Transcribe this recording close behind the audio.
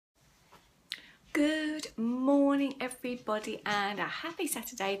Good morning everybody and a happy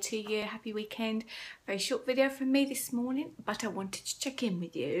Saturday to you, happy weekend. Very short video from me this morning, but I wanted to check in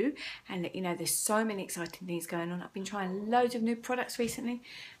with you and let you know there's so many exciting things going on. I've been trying loads of new products recently.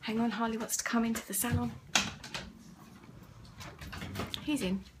 Hang on, Harley wants to come into the salon. He's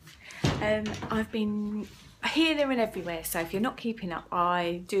in. I've been here, there and everywhere, so if you're not keeping up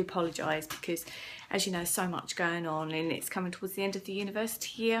I do apologise because as you know so much going on and it's coming towards the end of the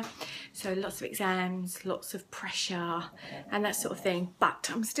university year, so lots of exams, lots of pressure and that sort of thing, but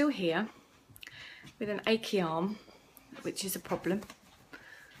I'm still here with an achy arm, which is a problem,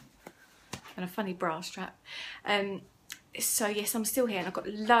 and a funny bra strap. So yes, I'm still here and I've got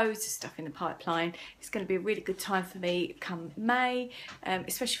loads of stuff in the pipeline. It's going to be a really good time for me come May,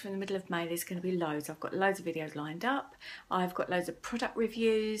 especially from the middle of May. There's going to be loads. I've got loads of videos lined up. I've got loads of product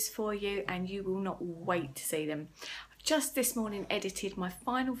reviews for you and you will not wait to see them. Just this morning edited my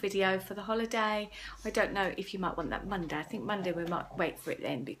final video for the holiday. I don't know if you might want that Monday. I think Monday we might wait for it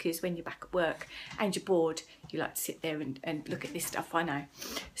then, because when you're back at work and you're bored, you like to sit there and look at this stuff, I know.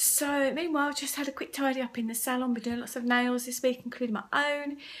 So meanwhile, just had a quick tidy up in the salon. Been doing lots of nails this week, including my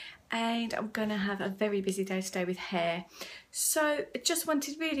own. And I'm going to have a very busy day today with hair. So I just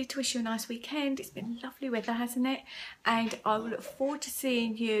wanted really to wish you a nice weekend. It's been lovely weather, hasn't it? And I will look forward to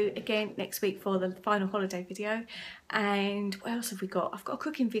seeing you again next week for the final holiday video. And what else have we got? I've got a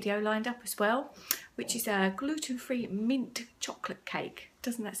cooking video lined up as well, which is a gluten-free mint chocolate cake.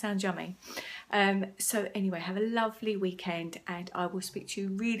 Doesn't that sound yummy? So anyway, have a lovely weekend and I will speak to you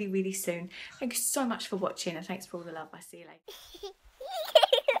really, really soon. Thank you so much for watching and thanks for all the love. I'll see you later.